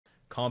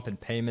comp and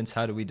payments.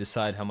 How do we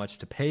decide how much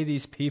to pay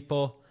these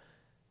people?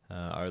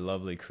 Our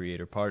lovely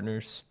creator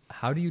partners.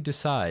 How do you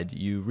decide?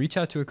 You reach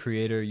out to a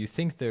creator, you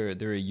think they're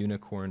a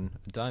unicorn,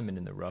 a diamond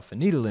in the rough, a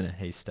needle in a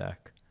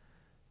haystack.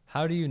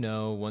 How do you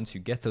know, once you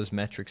get those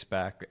metrics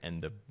back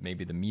and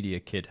maybe the media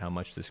kit, how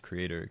much this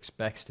creator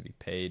expects to be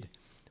paid,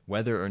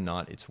 whether or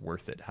not it's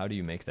worth it? How do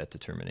you make that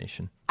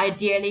determination?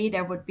 Ideally,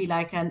 there would be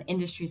like an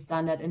industry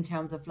standard in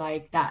terms of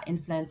like that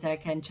influencer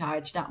can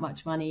charge that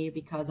much money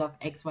because of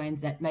X, Y, and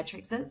Z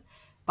metrics.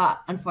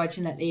 But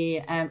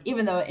unfortunately,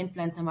 even though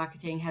influencer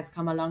marketing has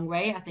come a long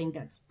way, I think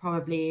that's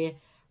probably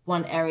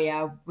one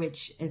area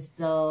which is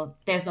still,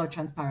 there's no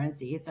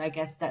transparency. So I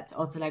guess that's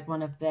also like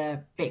one of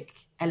the big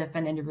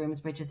elephant in the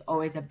rooms, which is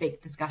always a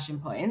big discussion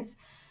point.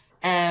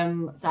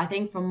 So I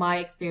think from my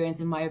experience,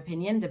 in my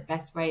opinion, the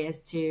best way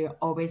is to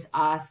always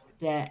ask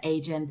the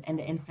agent and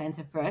the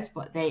influencer first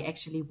what they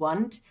actually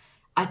want.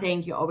 I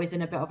think you're always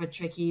in a bit of a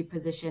tricky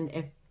position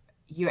if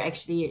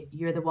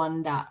you're the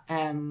one that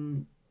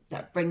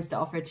that brings the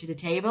offer to the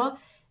table.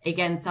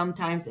 Again,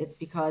 sometimes it's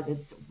because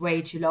it's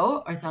way too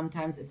low, or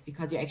sometimes it's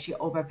because you're actually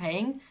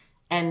overpaying.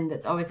 And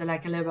it's always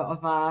like a little bit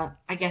of a,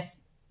 I guess,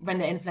 when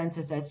the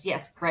influencer says,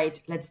 yes,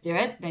 great, let's do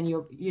it, then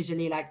you're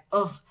usually like,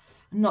 oh,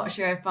 I'm not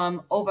sure if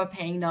I'm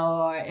overpaying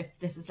now or if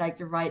this is like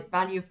the right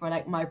value for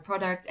like my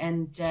product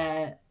and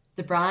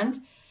the brand.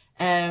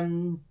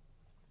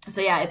 So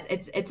yeah,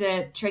 it's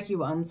a tricky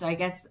one. So I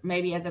guess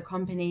maybe as a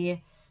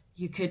company,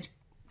 you could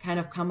kind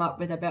of come up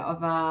with a bit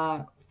of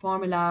a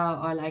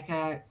formula or like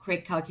a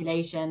quick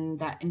calculation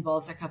that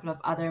involves a couple of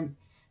other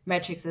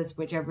metrics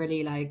which are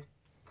really like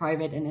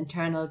private and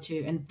internal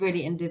to and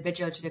really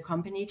individual to the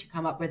company, to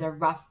come up with a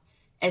rough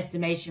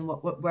estimation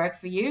what would work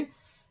for you.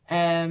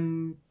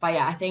 But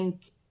yeah, I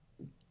think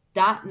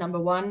that number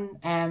one,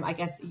 I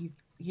guess you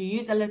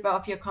use a little bit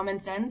of your common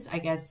sense. I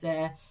guess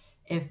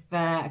if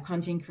a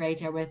content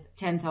creator with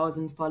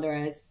 10,000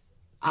 followers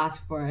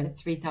asks for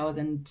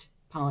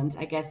 £3,000,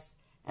 I guess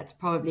that's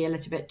probably a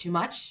little bit too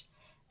much.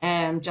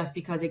 Just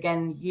because,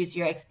 again, use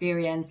your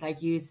experience,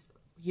 like use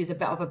a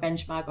bit of a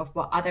benchmark of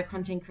what other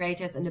content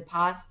creators in the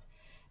past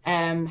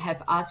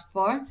have asked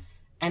for.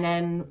 And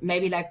then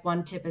maybe like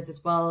one tip is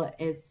as well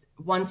is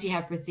once you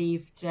have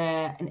received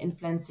an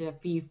influencer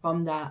fee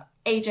from the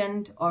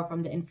agent or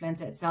from the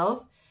influencer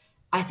itself,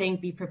 I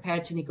think be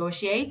prepared to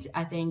negotiate.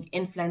 I think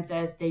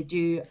influencers, they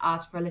do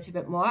ask for a little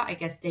bit more. I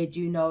guess they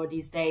do know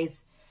these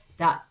days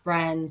that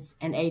brands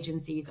and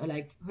agencies or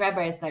like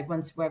whoever is like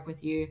wants to work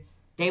with you,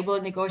 they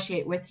will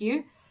negotiate with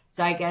you.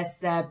 So I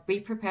guess be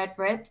prepared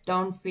for it.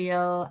 Don't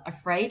feel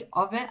afraid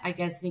of it. I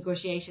guess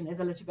negotiation is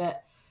a little bit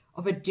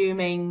of a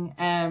dooming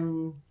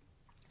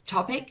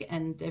topic,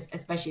 and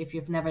especially if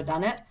you've never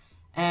done it.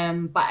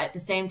 But at the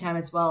same time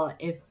as well,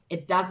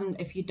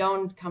 if you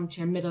don't come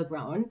to a middle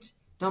ground,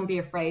 don't be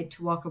afraid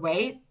to walk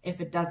away. If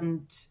it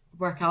doesn't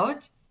work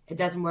out, it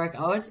doesn't work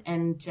out.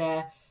 And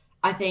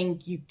I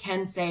think you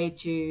can say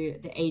to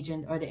the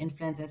agent or the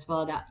influencer as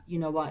well that, you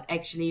know what,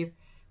 actually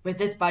with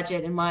this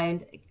budget in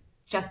mind, it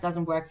just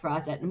doesn't work for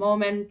us at the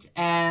moment.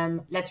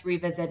 Let's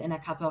revisit in a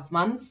couple of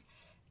months.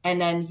 And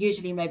then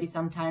usually maybe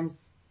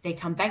sometimes they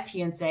come back to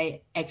you and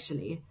say,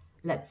 actually,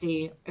 let's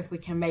see if we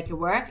can make it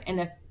work.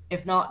 And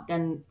if not,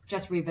 then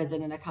just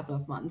revisit in a couple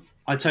of months.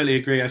 I totally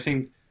agree. I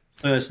think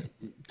first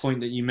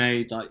point that you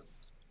made, like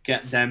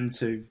get them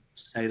to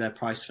say their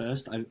price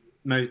first. All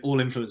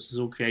influencers,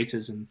 all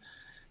creators and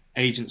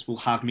agents will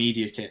have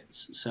media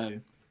kits. So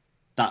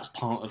that's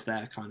part of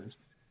their kind of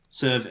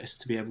service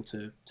to be able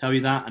to tell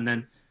you that. And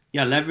then,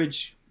 yeah,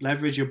 leverage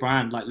your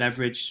brand, like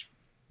leverage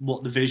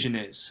what the vision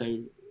is.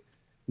 So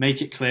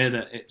make it clear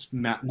that it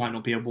might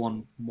not be a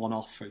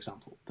one-off, for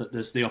example, that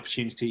there's the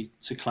opportunity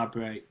to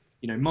collaborate,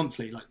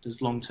 monthly, like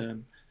there's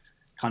long-term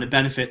kind of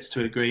benefits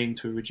to agreeing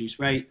to a reduced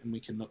rate, and we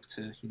can look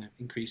to,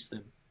 increase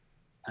them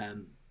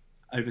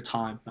over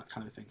time, that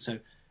kind of thing. So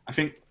I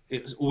think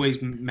it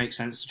always makes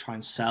sense to try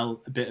and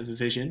sell a bit of a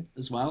vision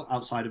as well,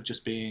 outside of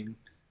just being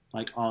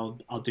like, I'll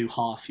do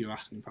half your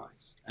asking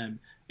price.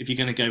 If you're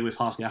going to go with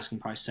half the asking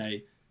price,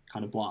 say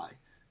kind of why,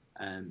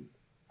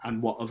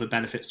 and what other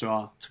benefits there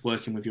are to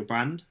working with your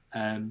brand.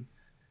 And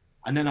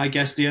then I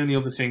guess the only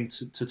other thing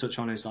to touch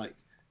on is like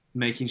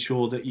making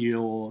sure that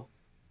you're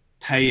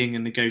paying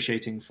and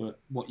negotiating for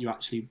what you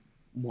actually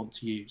want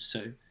to use.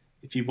 So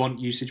if you want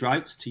usage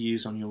rights to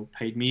use on your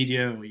paid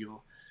media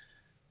or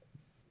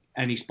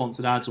any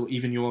sponsored ads or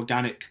even your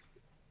organic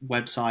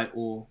website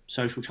or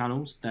social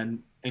channels,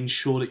 then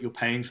ensure that you're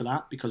paying for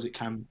that, because it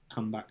can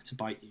come back to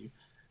bite you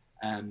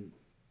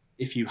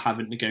if you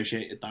haven't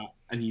negotiated that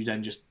and you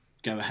then just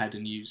go ahead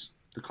and use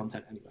the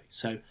content anyway.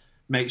 So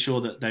make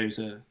sure that those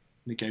are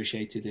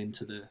negotiated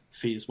into the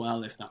fee as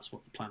well, if that's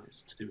what the plan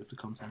is to do with the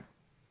content.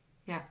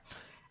 Yeah.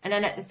 And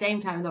then at the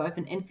same time, though, if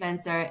an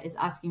influencer is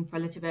asking for a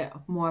little bit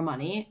of more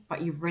money,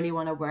 but you really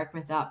want to work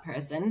with that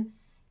person,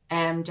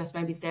 just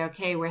maybe say,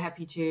 okay, we're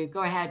happy to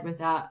go ahead with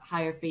that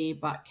higher fee,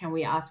 but can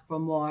we ask for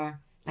more?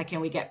 Like,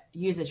 can we get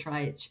usage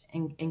rights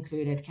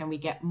included? Can we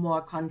get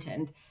more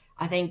content?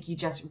 I think you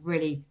just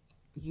really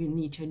you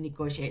need to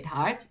negotiate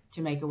hard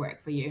to make it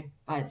work for you.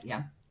 But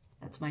yeah,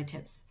 that's my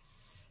tips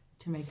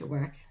to make it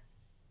work.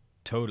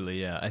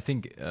 Totally, yeah. I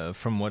think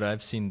from what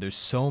I've seen, there's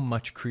so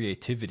much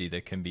creativity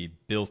that can be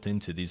built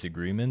into these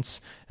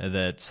agreements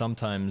that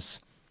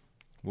sometimes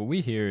what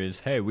we hear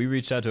is, hey, we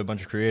reached out to a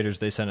bunch of creators,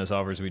 they sent us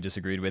offers we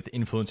disagreed with,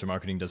 influencer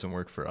marketing doesn't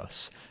work for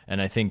us.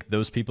 And I think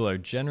those people are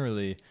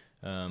generally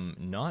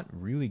not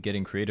really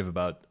getting creative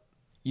about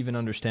even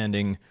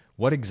understanding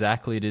what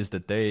exactly it is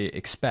that they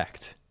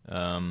expect.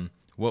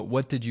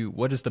 What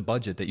is the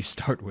budget that you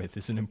start with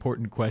is an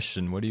important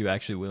question. What are you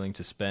actually willing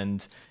to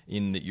spend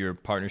in your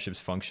partnerships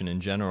function in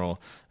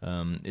general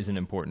is an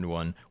important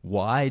one.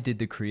 Why did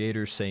the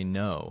creator say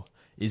no?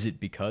 Is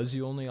it because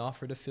you only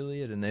offered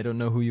affiliate and they don't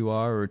know who you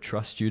are or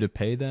trust you to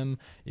pay them?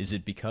 Is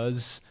it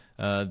because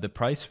the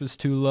price was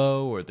too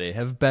low, or they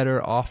have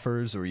better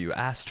offers, or you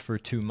asked for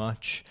too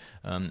much?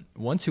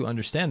 Once you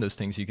understand those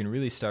things, you can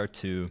really start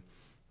to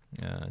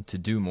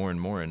do more and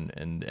more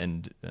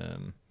and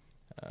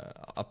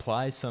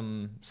apply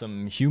some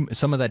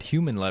of that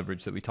human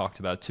leverage that we talked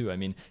about too. I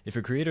mean, if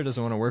a creator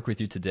doesn't want to work with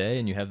you today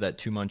and you have that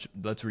 2 months,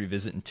 let's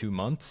revisit in 2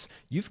 months,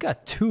 you've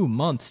got 2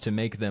 months to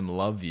make them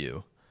love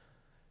you.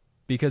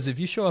 Because if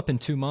you show up in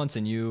 2 months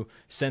and you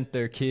sent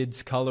their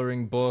kids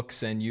coloring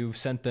books and you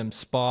sent them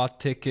spa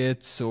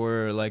tickets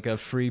or like a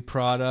free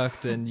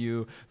product, and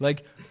you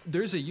like,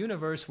 there's a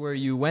universe where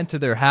you went to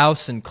their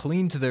house and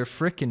cleaned their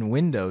frickin'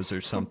 windows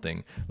or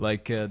something.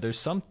 Like there's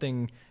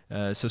something.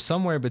 So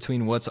somewhere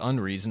between what's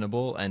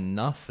unreasonable and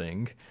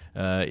nothing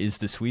is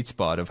the sweet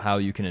spot of how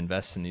you can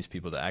invest in these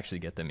people to actually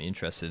get them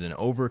interested and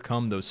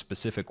overcome those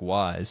specific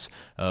whys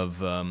of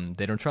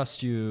they don't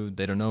trust you,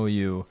 they don't know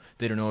you,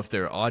 they don't know if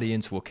their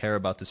audience will care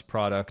about this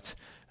product.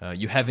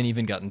 You haven't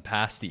even gotten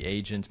past the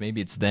agent.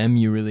 Maybe it's them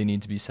you really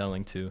need to be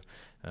selling to.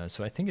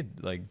 So I think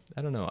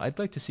I don't know. I'd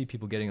like to see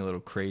people getting a little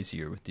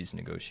crazier with these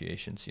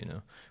negotiations.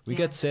 We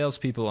get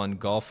salespeople on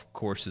golf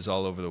courses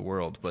all over the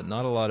world, but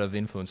not a lot of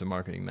influencer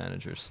marketing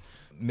managers.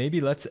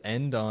 Maybe let's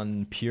end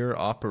on pure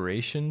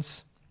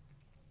operations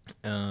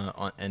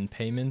and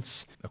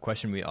payments. A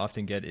question we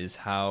often get is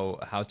how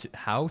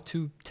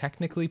to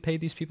technically pay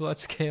these people at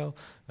scale.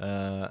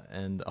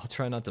 And I'll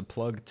try not to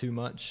plug too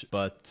much,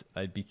 but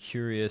I'd be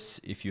curious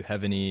if you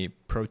have any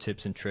pro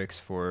tips and tricks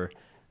for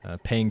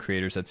paying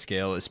creators at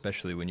scale,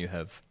 especially when you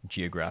have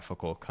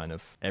geographical kind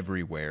of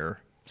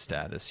everywhere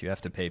status. You have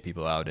to pay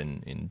people out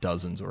in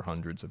dozens or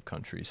hundreds of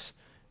countries.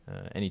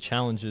 Any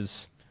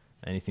challenges,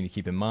 anything to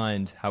keep in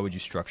mind? How would you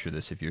structure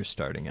this if you're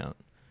starting out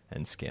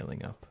and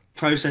scaling up?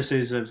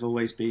 Processes have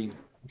always been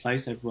in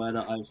place everywhere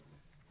that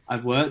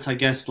I've worked. I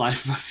guess like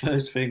my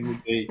first thing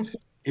would be,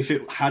 if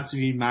it had to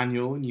be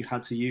manual and you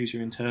had to use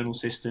your internal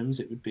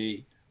systems, it would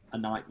be a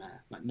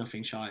nightmare, like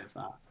nothing shy of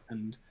that.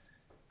 And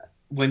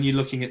when you're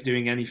looking at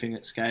doing anything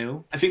at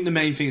scale, I think the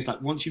main thing is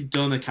like once you've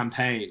done a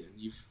campaign and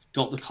you've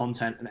got the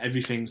content and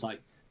everything's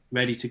like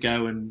ready to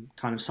go and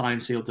kind of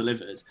signed, sealed,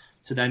 delivered,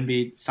 to then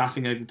be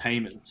faffing over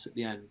payments at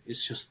the end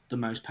is just the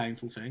most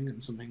painful thing,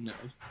 and something that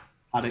I've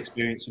had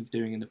experience with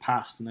doing in the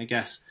past. And I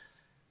guess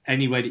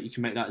any way that you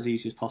can make that as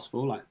easy as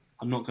possible, like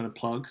I'm not going to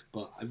plug,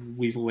 but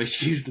we've always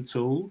used the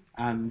tool,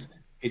 and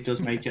it does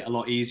make it a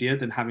lot easier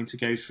than having to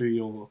go through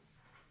your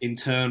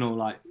internal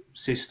like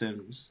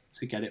systems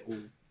to get it all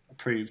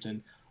approved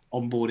and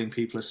onboarding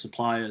people as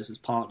suppliers, as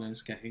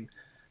partners, getting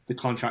the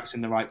contracts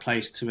in the right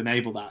place to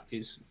enable that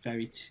is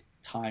very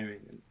tiring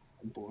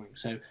and boring.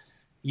 So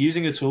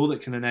using a tool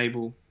that can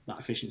enable that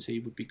efficiency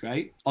would be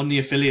great. On the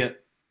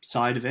affiliate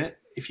side of it,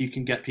 if you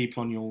can get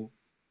people on your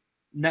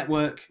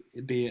network,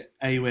 be it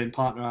AWIN,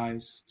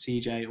 PartnerEyes,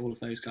 CJ, all of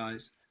those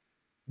guys,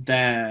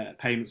 their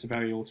payments are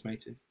very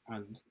automated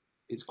and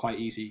it's quite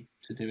easy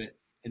to do it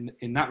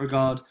in that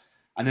regard.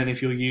 And then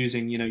if you're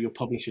using, your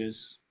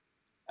publishers,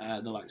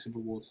 the likes of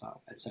RewardStyle,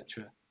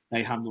 etc.,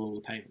 they handle all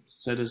the payments.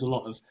 So there's a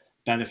lot of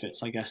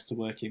benefits, I guess, to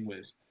working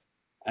with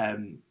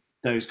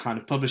those kind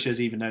of publishers,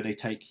 even though they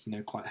take,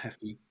 quite a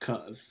hefty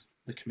cut of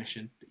the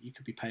commission that you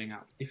could be paying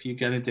out. If you're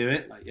going to do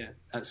it,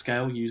 at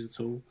scale, use the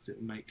tool because it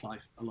will make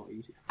life a lot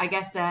easier. I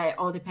guess it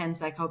all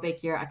depends, how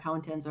big your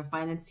accountants or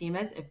finance team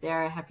is. If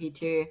they're happy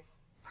to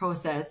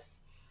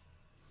process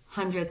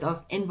hundreds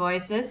of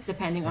invoices,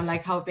 depending on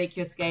how big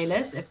your scale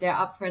is, if they're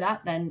up for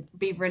that, then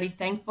be really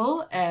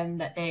thankful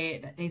that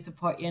they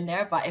support you in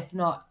there. But if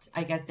not,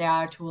 I guess there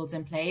are tools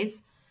in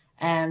place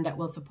that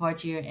will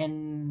support you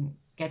in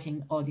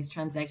getting all these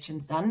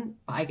transactions done.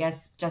 But I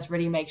guess just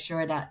really make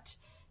sure that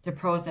the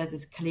process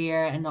is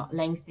clear and not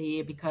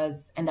lengthy,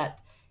 and that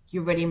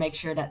you really make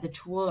sure that the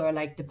tool or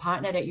the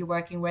partner that you're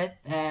working with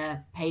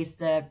pays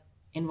the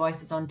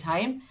invoices on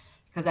time.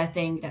 Because I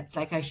think that's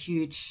a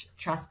huge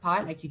trust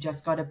part. You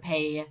just got to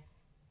pay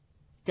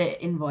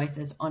the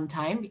invoices on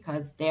time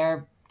because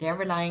they're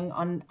relying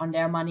on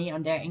their money,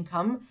 on their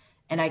income.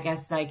 And I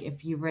guess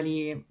if you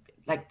really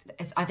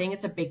I think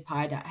it's a big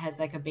part that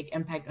has a big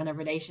impact on a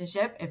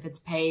relationship. If it's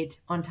paid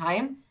on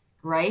time,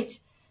 great.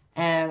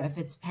 If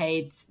it's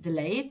paid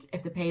delayed,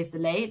 if the pay is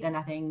delayed, then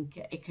I think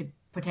it could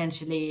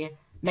potentially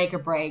make or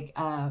break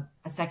a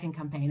second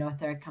campaign or a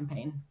third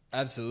campaign.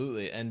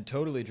 Absolutely, and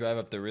totally drive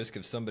up the risk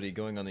of somebody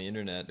going on the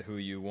internet who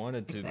you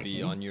wanted to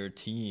be on your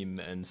team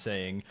and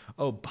saying,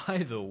 oh, by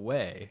the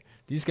way,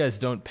 these guys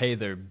don't pay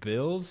their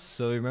bills.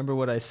 So remember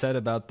what I said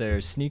about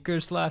their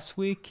sneakers last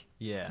week?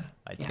 Yeah,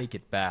 I take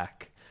it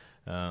back.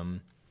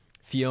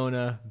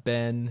 Fiona,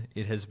 Ben,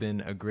 it has been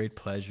a great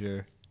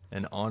pleasure,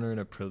 an honor and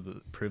a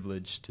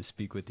privilege to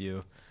speak with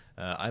you.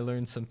 I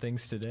learned some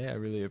things today. I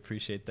really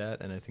appreciate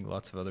that, and I think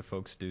lots of other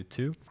folks do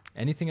too.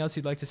 Anything else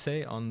you'd like to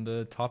say on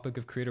the topic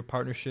of creator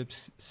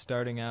partnerships,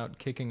 starting out,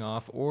 kicking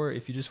off, or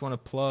if you just want to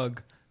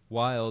plug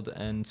Wild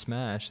and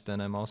Smash, then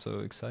I'm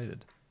also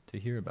excited to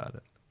hear about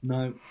it.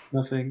 No,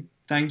 nothing.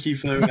 Thank you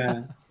for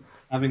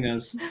having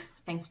us.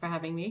 Thanks for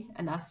having me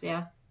and us.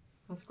 Yeah,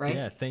 that's great.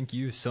 Yeah, thank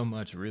you so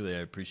much. Really, I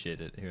appreciate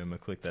it. Here, I'm going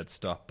to click that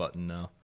stop button now.